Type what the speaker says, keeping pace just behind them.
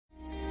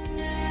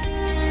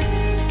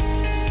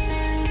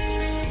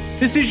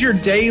This is your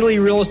daily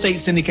real estate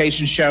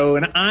syndication show,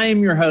 and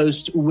I'm your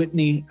host,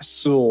 Whitney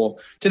Sewell.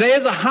 Today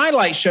is a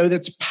highlight show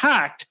that's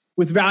packed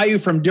with value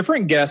from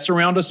different guests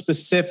around a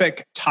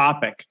specific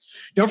topic.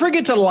 Don't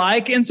forget to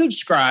like and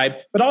subscribe,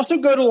 but also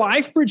go to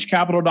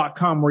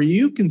lifebridgecapital.com where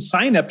you can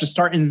sign up to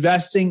start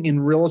investing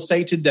in real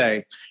estate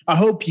today. I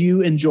hope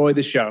you enjoy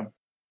the show.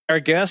 Our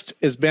guest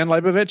is Ben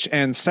Leybovich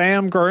and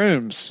Sam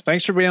Grooms.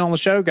 Thanks for being on the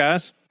show,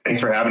 guys.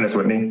 Thanks for having us,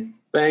 Whitney.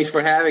 Thanks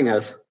for having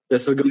us.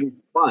 This is going to be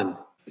fun.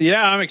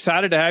 Yeah, I'm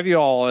excited to have you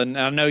all. And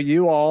I know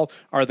you all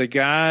are the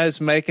guys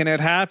making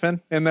it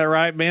happen. Isn't that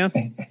right, Ben?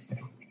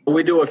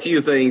 We do a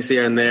few things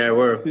here and there.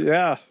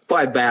 We're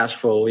quite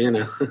bashful, you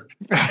know.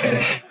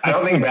 I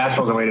don't think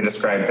bashful is a way to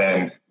describe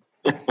Ben.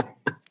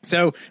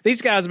 So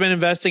these guys have been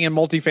investing in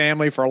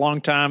multifamily for a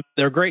long time.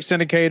 They're great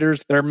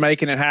syndicators. They're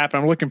making it happen.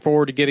 I'm looking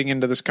forward to getting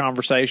into this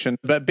conversation.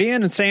 But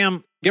Ben and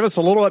Sam, give us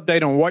a little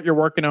update on what you're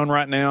working on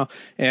right now,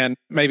 and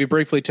maybe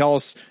briefly tell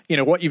us,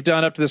 what you've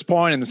done up to this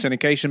point in the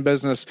syndication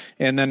business,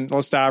 and then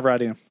let's dive right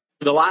in.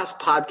 The last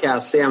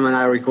podcast Sam and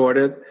I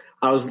recorded,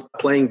 I was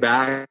playing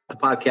back the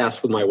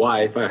podcast with my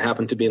wife. I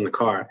happened to be in the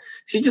car.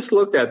 She just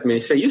looked at me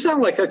and said, "You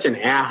sound like such an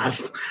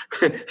ass."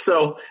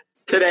 So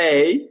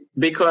today,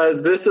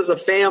 because this is a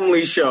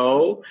family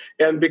show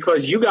and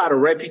because you got a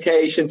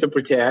reputation to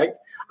protect,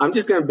 I'm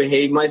just going to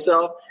behave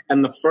myself.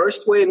 And the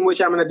first way in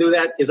which I'm going to do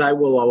that is I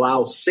will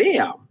allow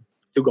Sam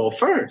to go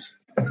first.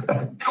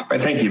 Well,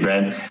 thank you,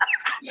 Ben.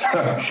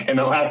 So in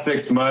the last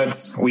 6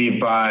 months, we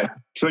bought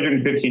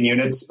 215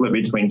 units split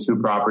between two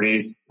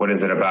properties. What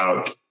is it,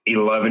 about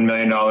 $11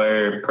 million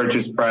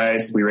purchase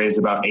price? We raised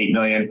about $8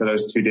 million for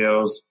those two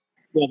deals.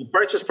 Well, the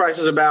purchase price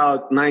is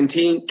about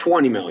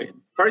 $20 million.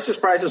 Purchase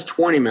price is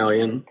 $20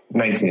 million.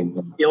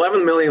 19.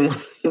 11 million.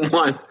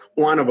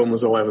 One of them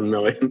was 11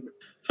 million.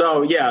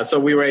 So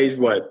we raised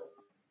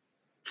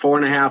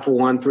 4.5 for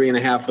one,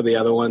 3.5 for the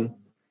other one.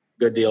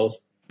 Good deals.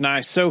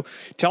 Nice. So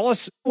tell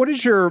us, what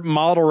is your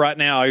model right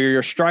now, or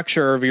your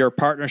structure of your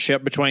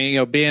partnership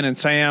between, Ben and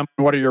Sam?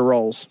 What are your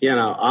roles?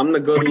 I'm the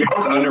good. We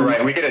both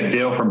underwrite. We get a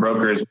deal from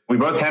brokers. We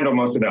both handle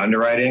most of the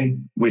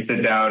underwriting. We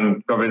sit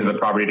down, go visit the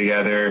property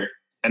together.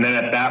 And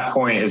then at that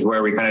point is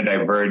where we kind of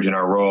diverge in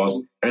our roles.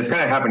 And it's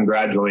kind of happened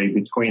gradually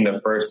between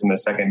the first and the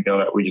second deal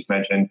that we just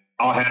mentioned.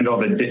 I'll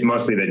handle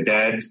mostly the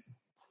debt,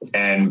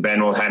 and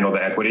Ben will handle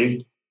the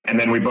equity. And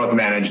then we both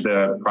manage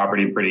the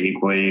property pretty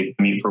equally,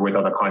 meet with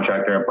all the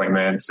contractor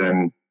appointments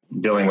and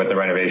dealing with the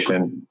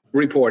renovation.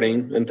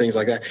 Reporting and things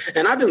like that.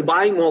 And I've been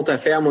buying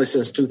multifamily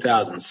since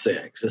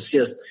 2006. It's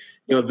just,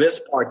 this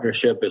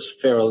partnership is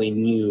fairly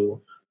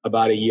new,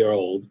 about a year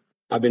old.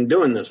 I've been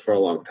doing this for a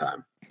long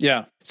time.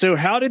 Yeah. So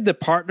how did the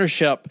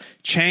partnership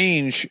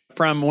change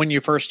from when you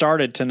first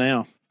started to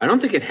now? I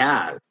don't think it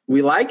has.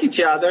 We like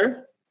each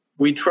other.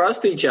 We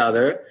trust each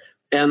other.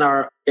 And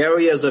our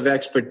areas of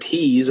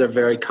expertise are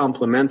very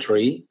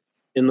complementary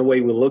in the way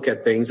we look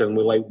at things, and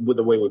with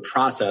the way we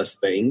process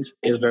things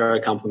is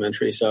very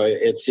complementary. So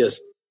it's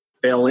just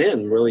fell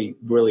in really,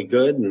 really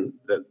good, and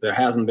there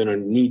hasn't been a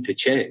need to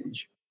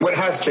change. What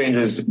has changed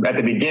is at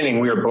the beginning,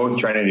 we were both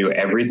trying to do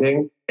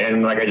everything.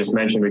 And like I just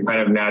mentioned, we kind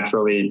of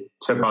naturally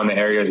took on the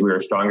areas we were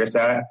strongest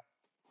at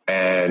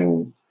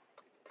and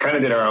kind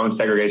of did our own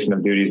segregation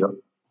of duties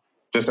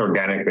just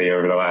organically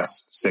over the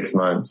last 6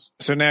 months.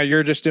 So now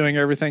you're just doing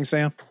everything,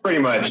 Sam? Pretty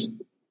much.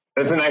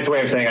 That's a nice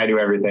way of saying I do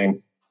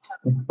everything.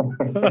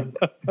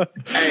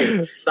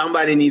 Hey,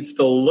 somebody needs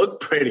to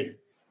look pretty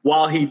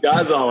while he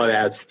does all of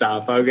that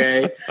stuff,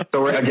 okay?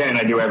 So again,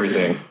 I do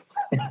everything.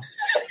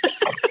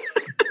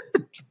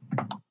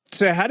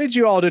 So how did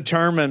you all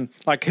determine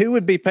who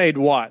would be paid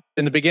what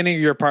in the beginning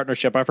of your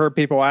partnership? I've heard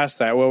people ask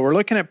that. Well, we're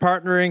looking at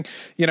partnering,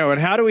 and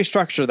how do we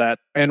structure that?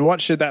 And what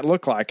should that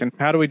look like? And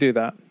how do we do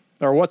that?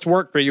 Or what's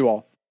worked for you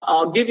all?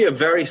 I'll give you a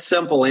very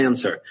simple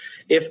answer.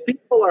 If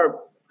people are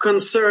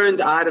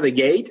concerned out of the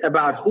gate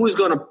about who's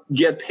going to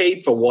get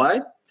paid for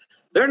what,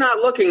 they're not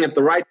looking at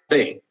the right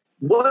thing.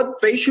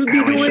 What they should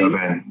be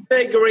doing,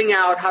 figuring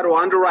out how to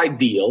underwrite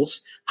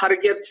deals, how to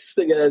get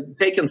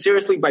taken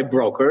seriously by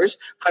brokers,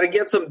 how to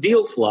get some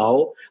deal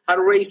flow, how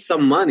to raise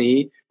some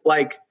money.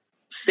 Like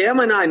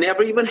Sam and I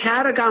never even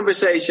had a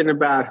conversation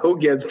about who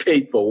gets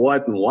paid for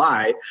what and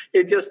why.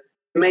 It just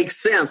makes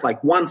sense.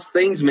 Like once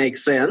things make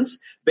sense,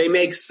 they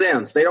make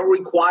sense. They don't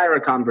require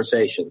a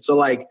conversation.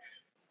 So I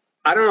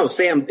don't know,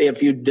 Sam,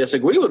 if you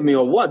disagree with me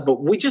or what,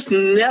 but we just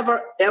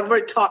never,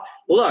 ever talk.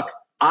 Look,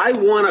 I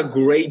want a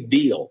great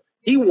deal.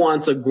 He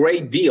wants a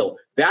great deal.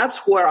 That's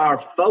where our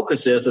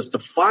focus is to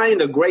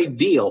find a great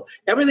deal.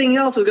 Everything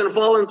else is going to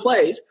fall in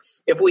place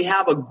if we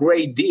have a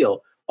great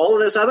deal. All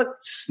of this other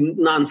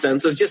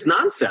nonsense is just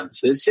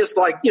nonsense. It's just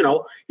you're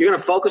going to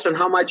focus on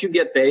how much you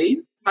get paid.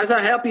 How's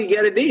that help you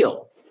get a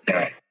deal?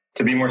 Yeah.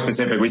 To be more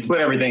specific, we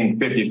split everything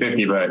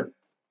 50-50,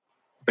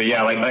 but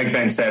yeah, like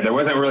Ben said, there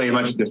wasn't really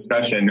much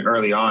discussion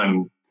early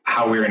on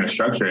how we were going to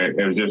structure it.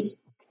 It was just,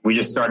 we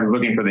just started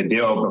looking for the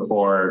deal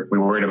before we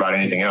worried about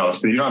anything else.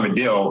 Because if you don't have a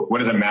deal, what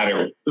does it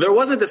matter? There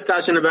was a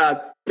discussion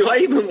about, do I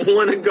even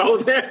want to go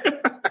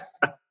there?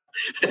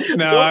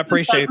 No, I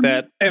appreciate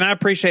that. And I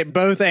appreciate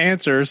both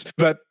answers.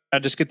 But I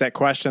just get that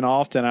question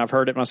often. I've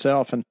heard it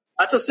myself. And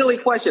that's a silly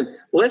question.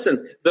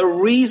 Listen, the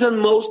reason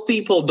most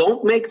people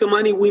don't make the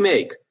money we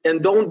make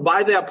and don't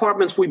buy the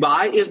apartments we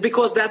buy is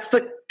because that's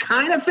the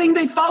kind of thing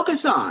they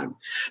focus on.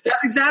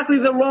 That's exactly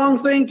the wrong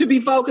thing to be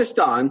focused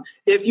on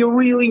if you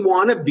really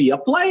want to be a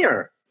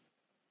player.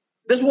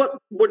 This is what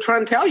we're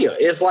trying to tell you.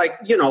 It's like,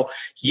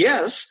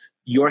 yes,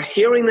 you're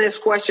hearing this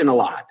question a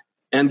lot.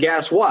 And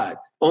guess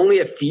what? Only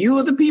a few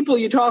of the people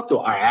you talk to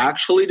are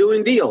actually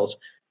doing deals.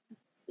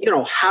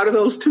 How do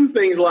those two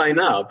things line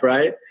up,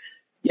 right?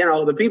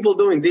 The people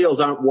doing deals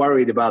aren't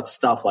worried about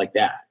stuff like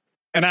that.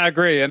 And I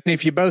agree. And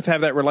if you both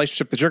have that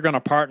relationship that you're going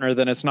to partner,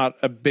 then it's not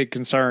a big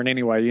concern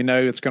anyway.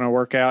 It's going to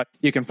work out.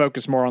 You can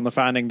focus more on the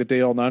finding the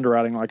deal and the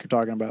underwriting like you're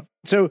talking about.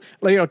 So,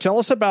 Leo, tell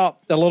us a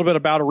little bit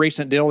about a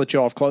recent deal that you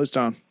all have closed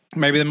on.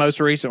 Maybe the most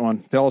recent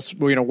one. Tell us,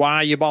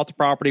 why you bought the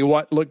property,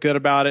 what looked good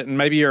about it, and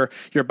maybe your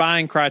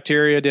buying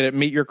criteria. Did it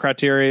meet your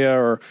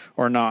criteria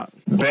or not?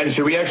 Ben,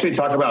 should we actually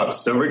talk about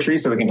Silvertree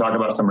so we can talk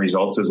about some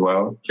results as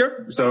well?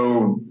 Sure.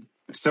 So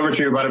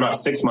Silvertree, we bought it about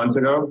 6 months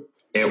ago.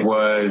 It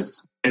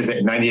was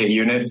 98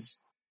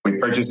 units. We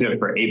purchased it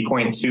for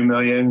 $8.2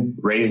 million,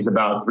 raised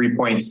about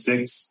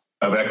 3.6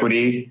 of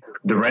equity.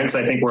 The rents,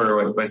 I think,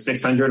 were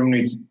 $600 when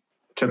we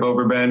took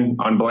over, Ben,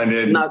 on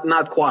blended.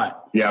 Not quite.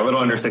 Yeah, a little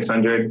under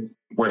 $600.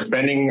 We're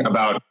spending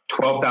about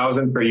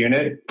 $12,000 per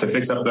unit to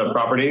fix up the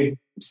property.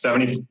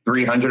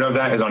 $7,300 of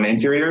that is on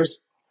interiors,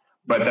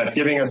 but that's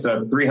giving us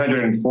a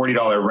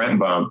 $340 rent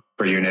bump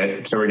per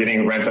unit. So we're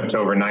getting rents up to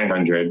over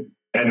 $900.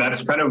 And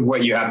that's kind of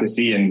what you have to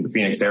see in the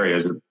Phoenix area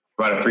is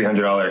about a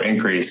 $300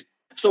 increase.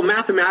 So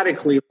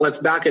mathematically, let's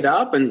back it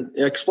up and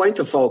explain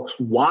to folks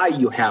why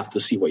you have to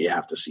see what you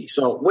have to see.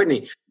 So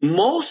Whitney,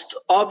 most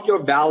of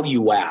your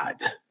value add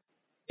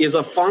is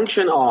a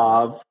function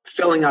of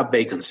filling up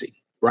vacancy.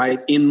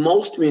 Right? In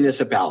most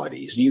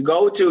municipalities, you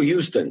go to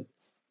Houston,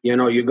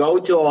 you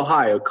go to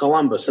Ohio,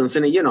 Columbus,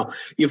 Cincinnati,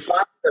 you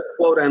find that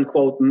quote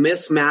unquote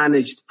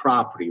mismanaged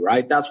property,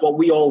 right? That's what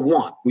we all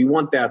want. We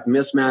want that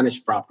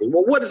mismanaged property.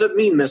 Well, what does it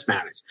mean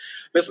mismanaged?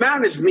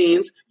 Mismanaged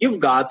means you've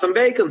got some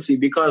vacancy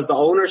because the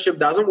ownership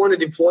doesn't want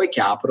to deploy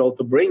capital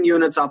to bring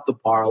units up to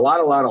par. A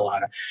lot.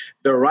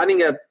 They're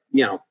running at,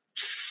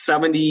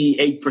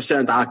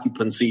 78%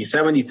 occupancy,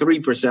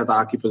 73%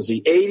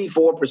 occupancy,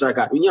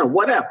 84%,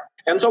 whatever.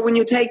 And so when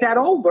you take that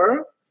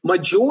over,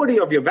 majority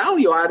of your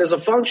value add is a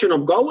function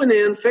of going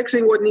in,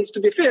 fixing what needs to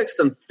be fixed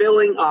and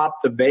filling up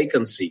the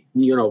vacancy,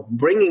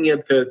 bringing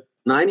it to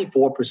 94%,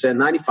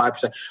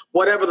 95%,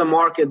 whatever the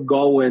market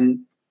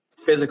going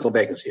physical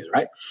vacancy is,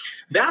 right?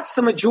 That's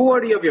the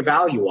majority of your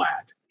value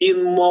add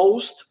in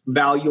most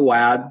value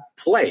add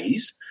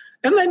plays.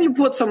 And then you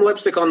put some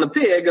lipstick on the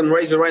pig and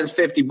raise the rents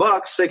 $50,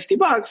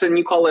 $60, and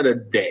you call it a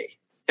day.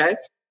 Okay.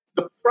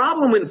 The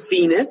problem in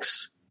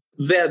Phoenix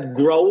that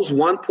grows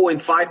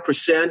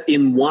 1.5%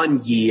 in 1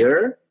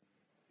 year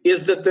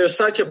is that there's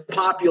such a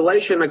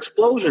population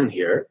explosion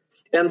here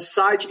and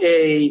such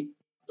a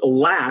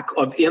lack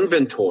of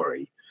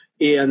inventory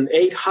in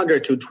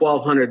 $800 to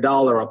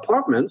 $1,200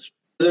 apartments.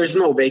 There's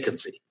no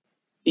vacancy.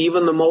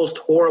 Even the most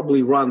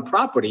horribly run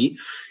property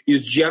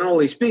is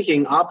generally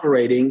speaking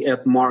operating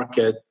at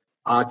market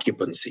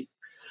occupancy.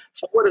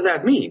 So what does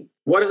that mean?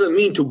 What does it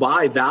mean to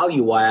buy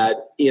value add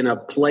in a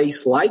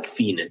place like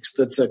Phoenix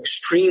that's an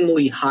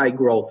extremely high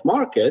growth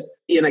market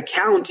in a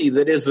county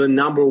that is the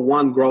number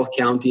one growth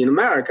county in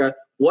America?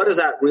 What does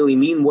that really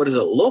mean? What does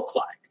it look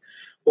like?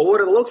 Well,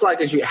 what it looks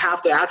like is you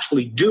have to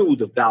actually do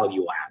the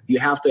value add. You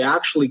have to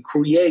actually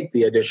create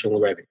the additional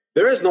revenue.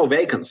 There is no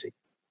vacancy.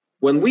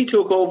 When we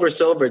took over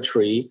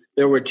Silvertree,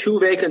 there were 2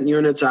 vacant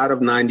units out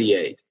of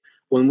 98.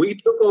 When we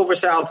took over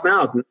South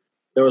Mountain,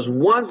 there was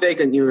 1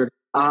 vacant unit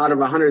out of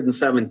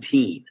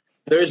 117.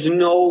 There's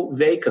no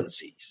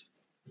vacancies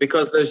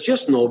because there's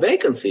just no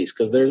vacancies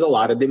because there's a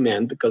lot of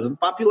demand because of the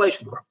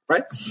population growth,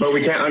 right? But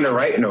we can't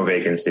underwrite no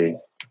vacancy.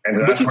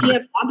 But you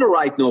can't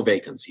underwrite no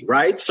vacancy,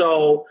 right?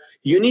 So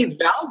you need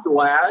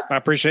value add. I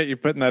appreciate you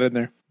putting that in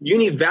there. You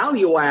need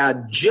value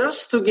add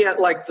just to get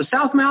like the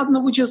South Mountain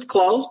that we just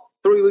closed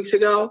 3 weeks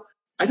ago.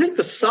 I think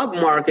the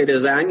sub-market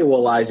is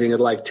annualizing at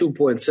like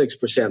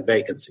 2.6%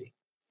 vacancy.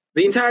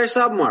 The entire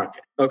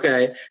submarket.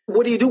 Okay.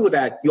 What do you do with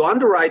that? You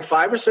underwrite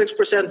 5 or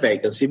 6%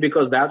 vacancy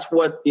because that's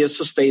what is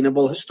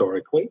sustainable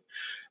historically.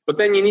 But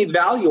then you need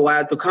value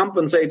add to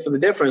compensate for the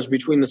difference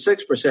between the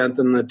 6%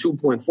 and the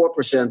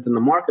 2.4% in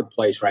the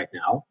marketplace right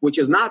now, which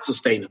is not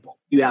sustainable.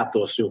 You have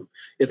to assume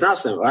it's not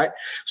sustainable, right?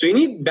 So you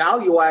need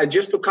value add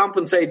just to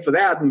compensate for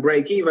that and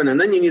break even.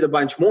 And then you need a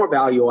bunch more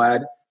value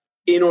add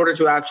in order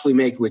to actually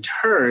make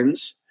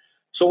returns.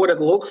 So what it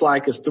looks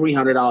like is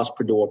 $300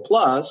 per door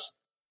plus.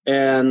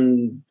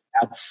 And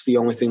that's the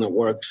only thing that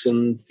works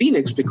in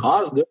Phoenix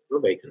because there's no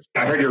vacancy.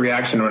 I heard your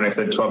reaction when I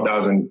said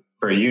 $12,000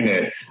 per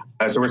unit.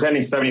 So we're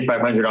spending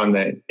 $7,500 on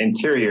the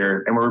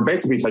interior, and we're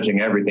basically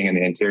touching everything in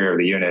the interior of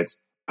the units.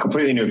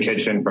 Completely new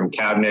kitchen from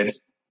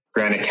cabinets,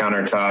 granite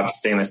countertops,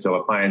 stainless steel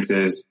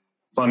appliances,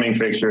 plumbing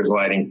fixtures,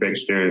 lighting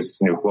fixtures,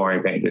 new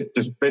flooring painted,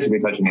 just basically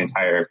touching the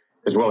entire,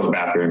 as well as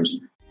bathrooms.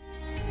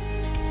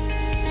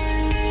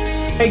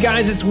 Hey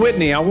guys, it's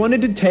Whitney. I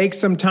wanted to take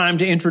some time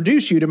to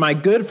introduce you to my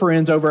good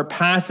friends over at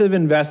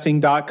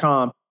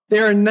PassiveInvesting.com.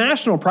 They're a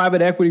national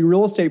private equity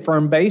real estate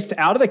firm based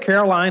out of the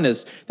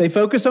Carolinas. They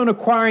focus on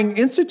acquiring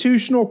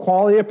institutional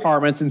quality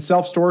apartments and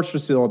self-storage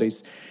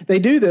facilities. They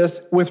do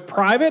this with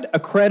private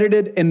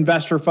accredited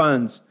investor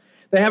funds.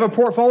 They have a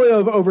portfolio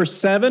of over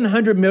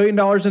 $700 million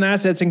in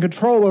assets and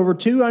control over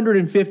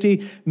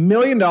 $250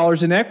 million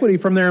in equity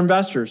from their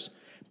investors.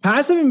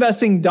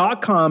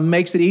 PassiveInvesting.com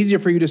makes it easier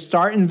for you to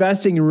start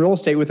investing in real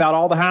estate without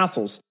all the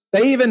hassles.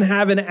 They even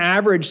have an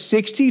average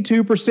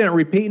 62%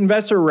 repeat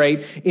investor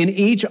rate in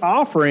each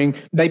offering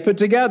they put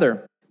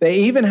together. They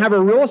even have a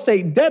real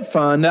estate debt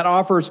fund that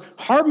offers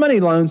hard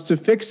money loans to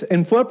fix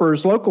and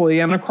flippers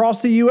locally and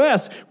across the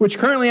U.S., which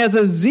currently has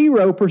a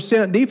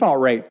 0% default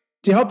rate.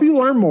 To help you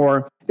learn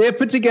more, they have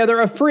put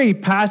together a free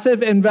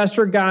passive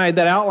investor guide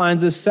that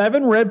outlines the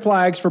 7 red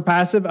flags for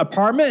passive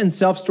apartment and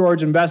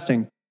self-storage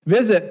investing.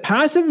 Visit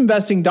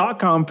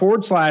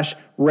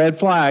PassiveInvesting.com/red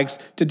flags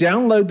to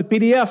download the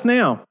PDF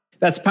now.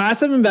 That's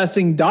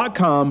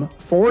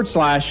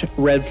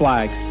PassiveInvesting.com/red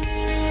flags.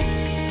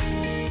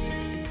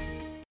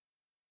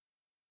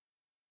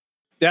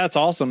 Yeah, that's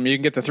awesome. You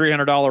can get the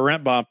 $300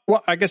 rent bump.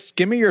 Well, I guess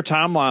give me your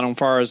timeline on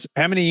far as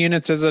how many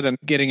units is it and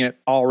getting it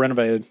all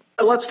renovated.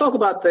 Let's talk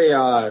about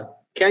the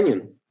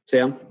Canyon,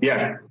 Sam.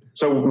 Yeah.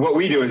 So what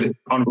we do is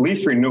on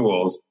lease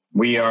renewals,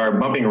 we are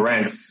bumping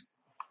rents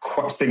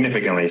quite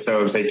significantly.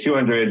 So say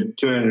 $200,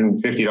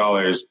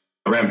 $250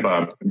 rent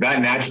bump.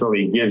 That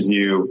naturally gives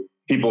you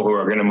people who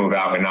are going to move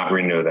out and not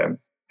renew them.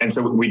 And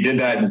so we did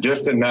that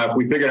just enough.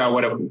 We figured out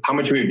how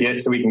much we would get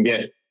so we can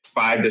get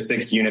 5 to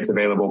 6 units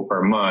available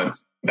per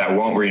month that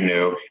won't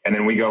renew. And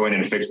then we go in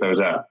and fix those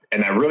up.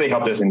 And that really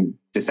helped us in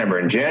December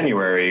and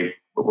January,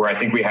 where I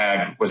think we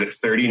had,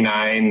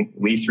 39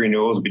 lease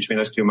renewals between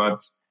those 2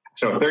 months.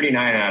 So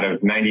 39 out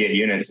of 98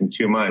 units in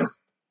 2 months.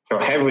 So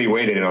heavily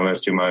weighted on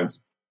those 2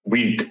 months.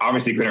 We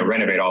obviously couldn't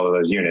renovate all of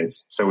those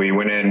units. So we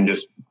went in and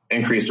just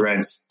increased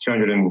rents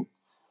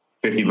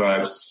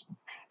 $250.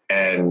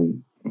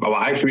 And a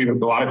lot of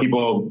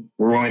people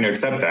were willing to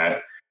accept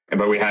that.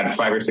 But we had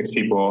 5 or 6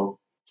 people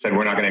said,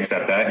 we're not going to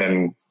accept that.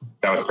 And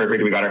that was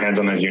perfect. We got our hands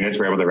on those units.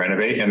 We were able to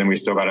renovate. And then we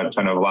still got a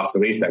ton of loss to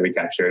lease that we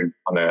captured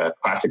on the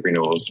classic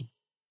renewals.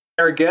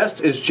 Our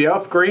guest is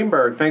Jeff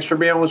Greenberg. Thanks for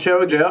being on the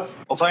show, Jeff.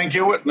 Well, thank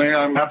you, Whitney.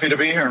 I'm happy to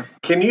be here.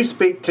 Can you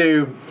speak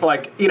to,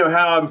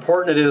 how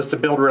important it is to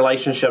build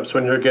relationships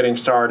when you're getting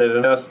started?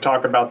 And let's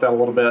talk about that a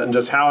little bit and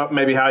just how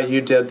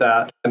you did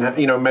that and,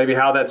 maybe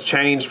how that's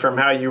changed from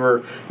how you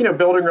were,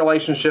 building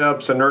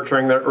relationships and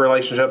nurturing the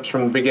relationships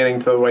from the beginning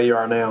to the way you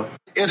are now.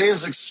 It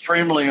is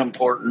extremely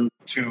important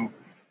to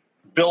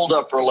build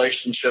up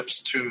relationships,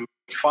 to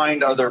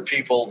find other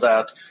people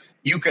that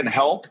you can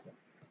help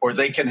or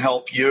they can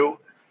help you,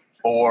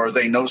 or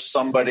they know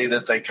somebody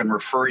that they can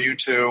refer you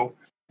to.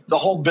 The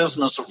whole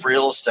business of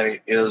real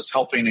estate is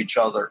helping each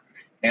other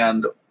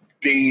and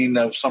being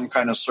of some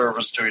kind of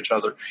service to each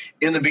other.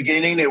 In the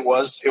beginning, it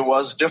was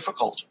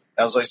difficult.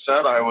 As I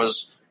said, I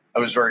was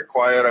very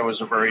quiet. I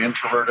was very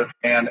introverted.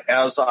 And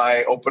as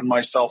I opened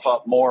myself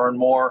up more and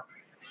more,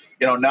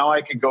 now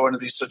I can go into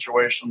these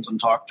situations and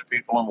talk to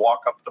people and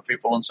walk up to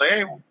people and say,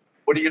 hey,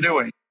 what are you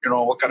doing?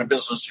 What kind of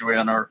business are you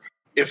in? Or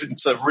if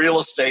it's a real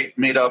estate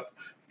meetup,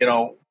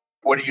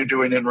 what are you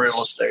doing in real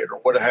estate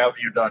or what have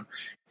you done?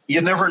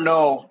 You never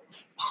know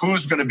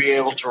who's going to be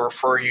able to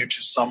refer you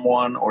to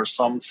someone or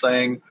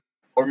something,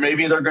 or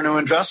maybe they're going to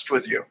invest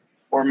with you,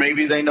 or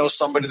maybe they know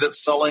somebody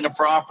that's selling a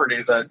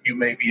property that you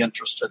may be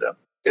interested in.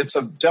 It's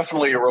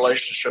definitely a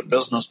relationship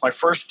business. My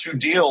first 2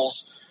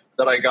 deals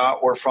that I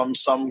got were from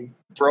some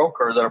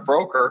broker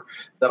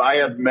that I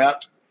had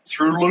met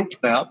through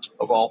LoopNet,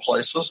 of all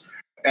places,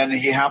 and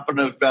he happened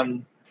to have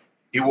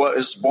he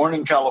was born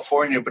in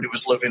California, but he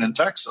was living in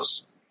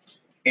Texas.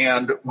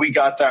 And we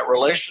got that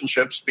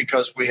relationships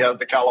because we had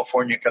the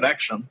California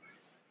connection.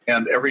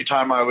 And every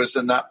time I was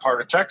in that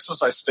part of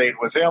Texas, I stayed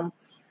with him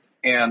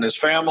and his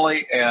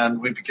family, and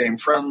we became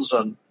friends.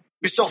 And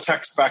we still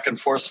text back and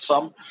forth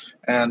some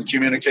and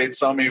communicate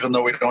some, even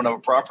though we don't have a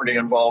property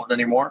involved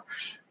anymore.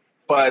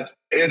 But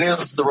it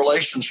is the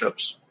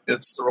relationships.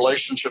 It's the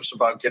relationships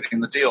about getting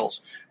the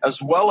deals,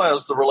 as well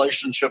as the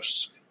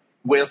relationships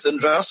with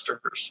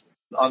investors.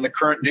 On the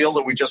current deal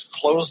that we just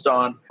closed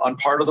on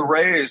part of the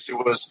raise, it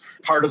was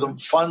part of the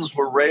funds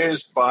were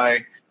raised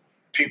by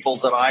people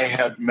that I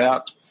had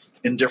met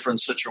in different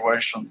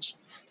situations,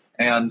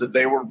 and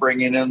they were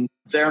bringing in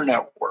their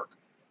network.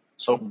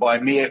 So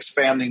by me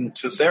expanding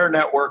to their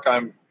network,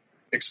 I'm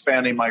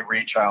expanding my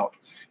reach out.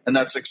 And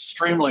that's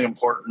extremely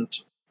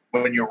important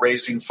when you're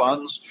raising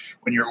funds,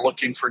 when you're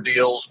looking for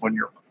deals, when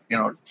you're,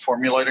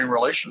 formulating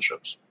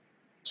relationships.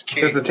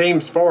 It's a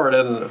team sport,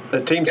 isn't it? A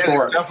team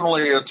sport. It's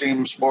definitely a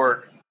team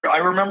sport. I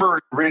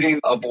remember reading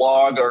a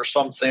blog or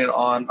something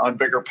on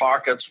Bigger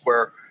Pockets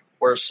where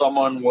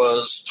someone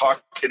was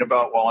talking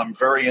about, well, I'm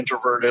very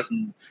introverted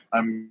and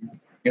I'm,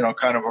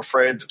 kind of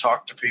afraid to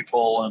talk to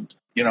people. And,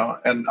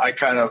 and I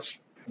kind of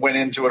went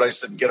into it. I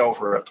said, get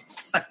over it.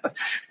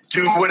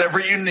 Do whatever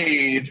you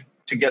need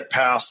to get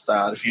past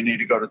that, if you need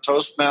to go to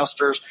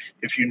Toastmasters,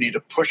 if you need to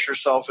push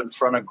yourself in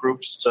front of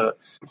groups to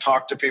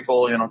talk to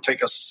people,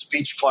 take a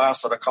speech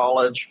class at a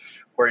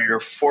college where you're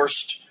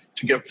forced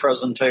to give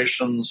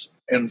presentations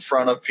in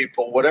front of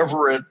people,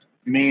 whatever it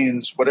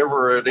means,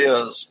 whatever it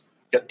is,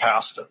 get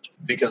past it,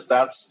 because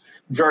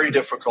that's very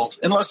difficult.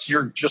 Unless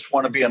you just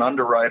want to be an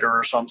underwriter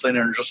or something and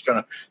you're just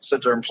going to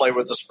sit there and play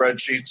with the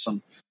spreadsheets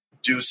and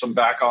do some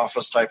back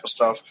office type of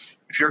stuff.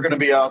 If you're going to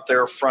be out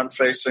there front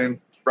facing,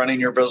 running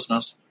your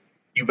business,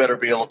 you better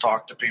be able to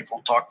talk to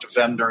people, talk to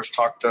vendors,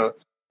 talk to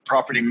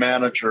property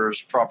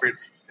managers, property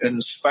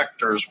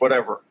inspectors,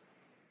 whatever.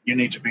 You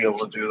need to be able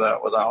to do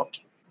that without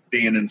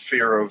being in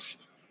fear of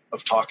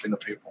talking to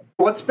people.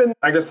 What's been,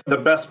 I guess, the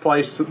best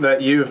place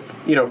that you've,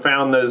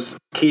 found those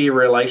key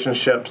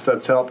relationships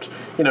that's helped,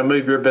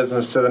 move your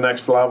business to the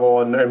next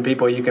level and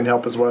people you can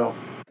help as well?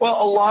 Well,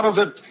 a lot of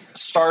it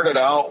started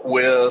out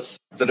with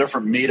the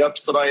different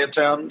meetups that I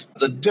attend.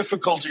 The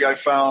difficulty I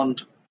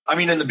found,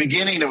 in the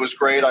beginning, it was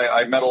great.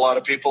 I met a lot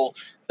of people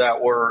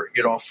that were,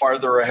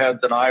 farther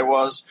ahead than I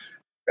was.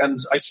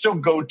 And I still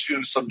go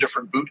to some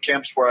different boot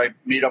camps where I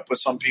meet up with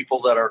some people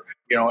that are,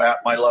 at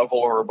my level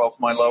or above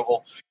my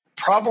level.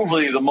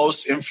 Probably the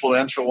most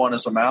influential one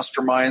is a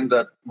mastermind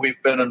that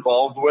we've been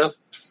involved with.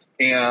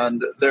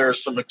 And there are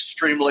some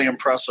extremely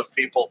impressive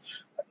people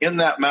in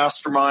that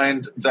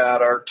mastermind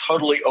that are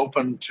totally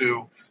open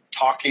to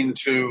talking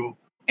to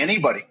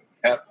anybody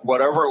at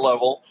whatever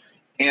level.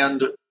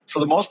 And for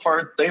the most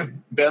part, they've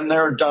been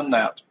there, done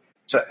that,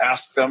 to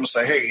ask them,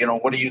 say, hey,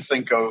 what do you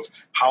think of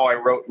how I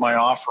wrote my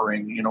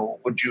offering?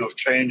 Would you have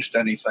changed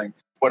anything?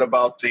 What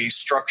about the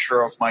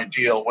structure of my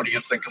deal? What do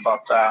you think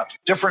about that?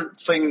 Different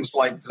things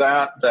like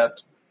that,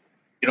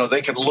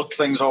 they could look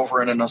things over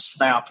and in a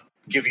snap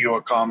give you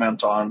a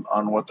comment on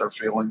what their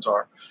feelings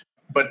are.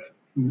 But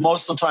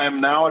most of the time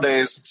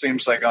nowadays, it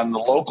seems like on the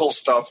local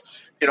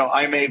stuff,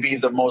 I may be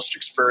the most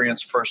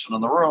experienced person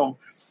in the room.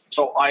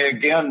 So I,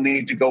 again,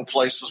 need to go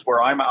places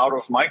where I'm out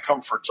of my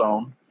comfort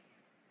zone,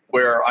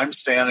 where I'm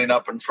standing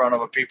up in front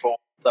of people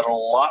that are a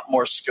lot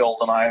more skilled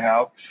than I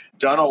have,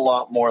 done a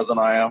lot more than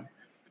I am.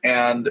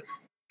 And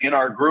in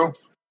our group,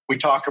 we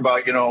talk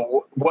about,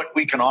 what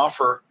we can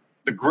offer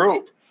the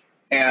group.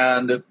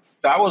 And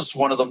that was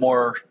one of the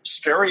more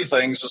scary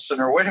things is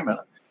saying, wait a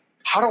minute,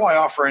 how do I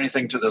offer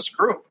anything to this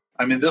group?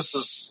 This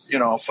is,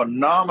 a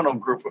phenomenal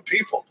group of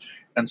people.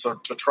 And so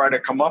to try to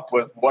come up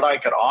with what I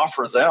could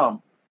offer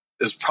them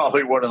is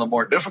probably one of the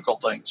more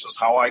difficult things, is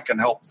how I can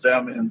help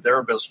them in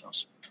their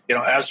business.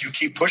 As you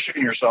keep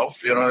pushing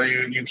yourself,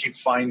 you keep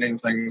finding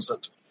things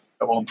that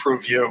will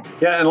improve you.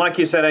 Yeah, and like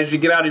you said, as you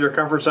get out of your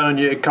comfort zone,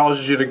 it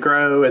causes you to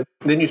grow, and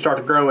then you start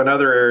to grow in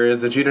other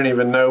areas that you didn't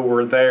even know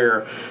were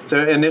there. So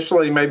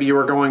initially, maybe you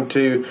were going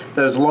to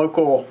those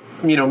local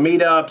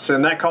meetups,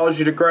 and that caused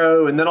you to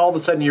grow. And then all of a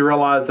sudden you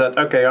realize that,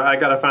 okay, I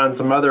got to find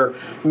some other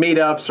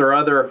meetups or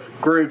other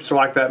groups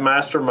like that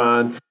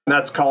mastermind. And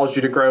that's caused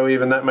you to grow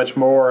even that much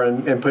more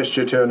and pushed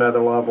you to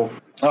another level.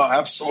 Oh,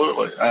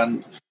 absolutely.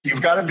 And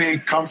you've got to be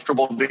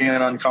comfortable being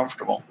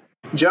uncomfortable.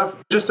 Jeff,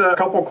 just a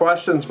couple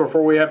questions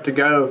before we have to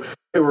go.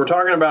 We were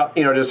talking about,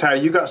 just how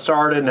you got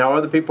started and how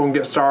other people can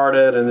get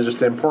started, and just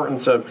the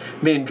importance of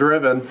being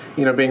driven,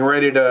 being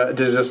ready to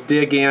just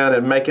dig in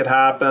and make it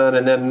happen,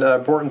 and then the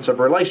importance of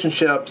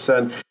relationships.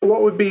 And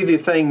what would be the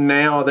thing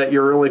now that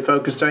you're really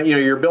focused on?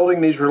 You're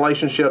building these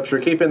relationships,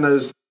 you're keeping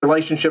those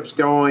relationships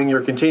going,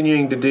 you're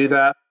continuing to do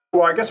that.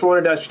 Well, I guess I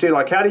wanted to ask you too,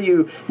 how do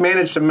you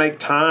manage to make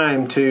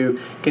time to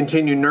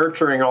continue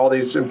nurturing all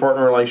these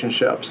important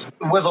relationships?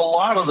 With a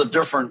lot of the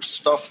different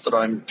stuff that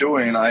I'm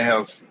doing, I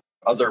have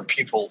other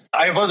people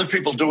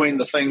doing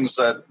the things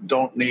that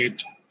don't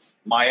need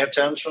my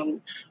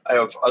attention. I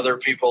have other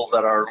people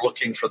that are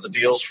looking for the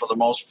deals for the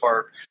most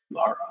part,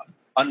 are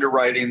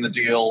underwriting the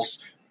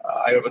deals.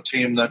 I have a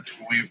team that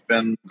we've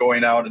been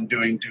going out and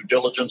doing due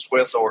diligence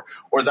with, or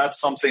that's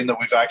something that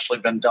we've actually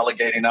been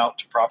delegating out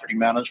to property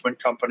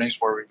management companies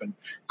where we've been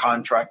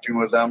contracting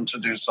with them to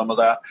do some of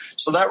that.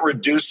 So that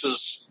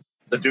reduces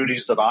the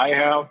duties that I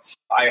have.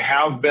 I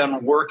have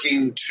been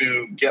working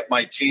to get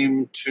my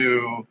team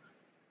to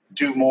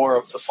do more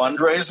of the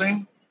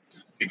fundraising,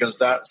 because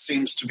that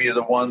seems to be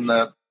the one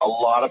that a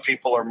lot of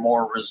people are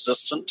more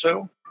resistant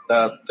to,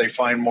 that they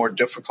find more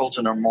difficult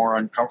and are more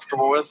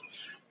uncomfortable with.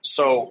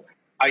 So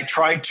I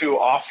try to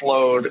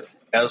offload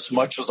as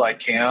much as I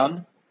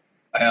can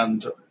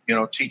and,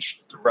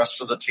 teach the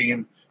rest of the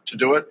team to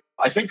do it.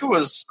 I think it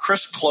was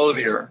Chris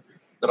Clothier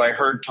that I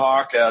heard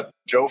talk at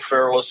Joe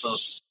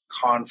Fairless's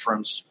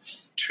conference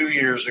 2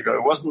 years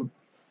ago.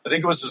 I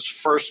think it was his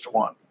first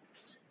one.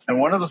 And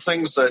one of the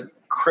things that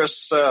Chris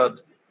said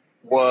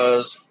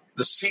was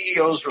the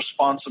CEO's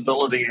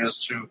responsibility is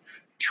to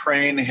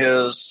train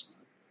his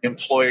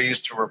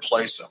employees to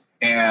replace him.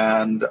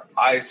 And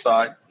I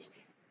thought,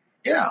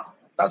 yeah,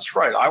 that's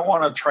right. I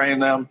want to train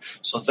them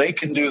so they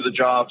can do the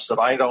jobs that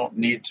I don't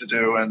need to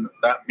do. And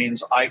that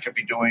means I could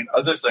be doing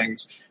other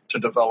things to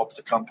develop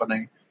the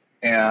company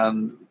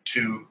and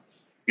to,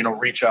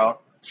 reach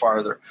out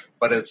farther.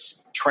 But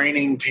it's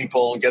training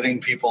people, getting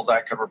people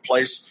that could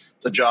replace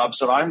the jobs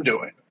that I'm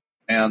doing.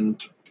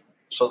 And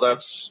so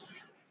that's,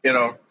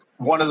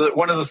 one of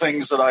the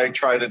things that I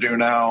try to do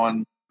now.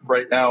 And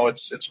right now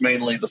it's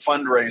mainly the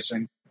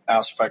fundraising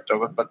aspect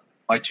of it, but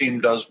my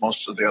team does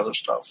most of the other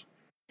stuff.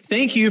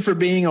 Thank you for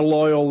being a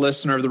loyal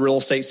listener of the Real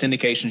Estate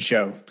Syndication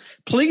Show.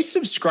 Please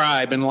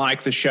subscribe and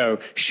like the show.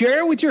 Share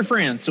it with your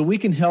friends so we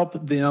can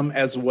help them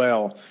as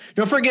well.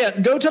 Don't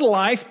forget, go to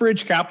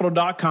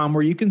lifebridgecapital.com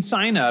where you can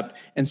sign up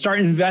and start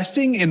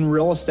investing in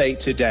real estate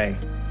today.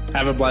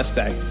 Have a blessed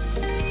day.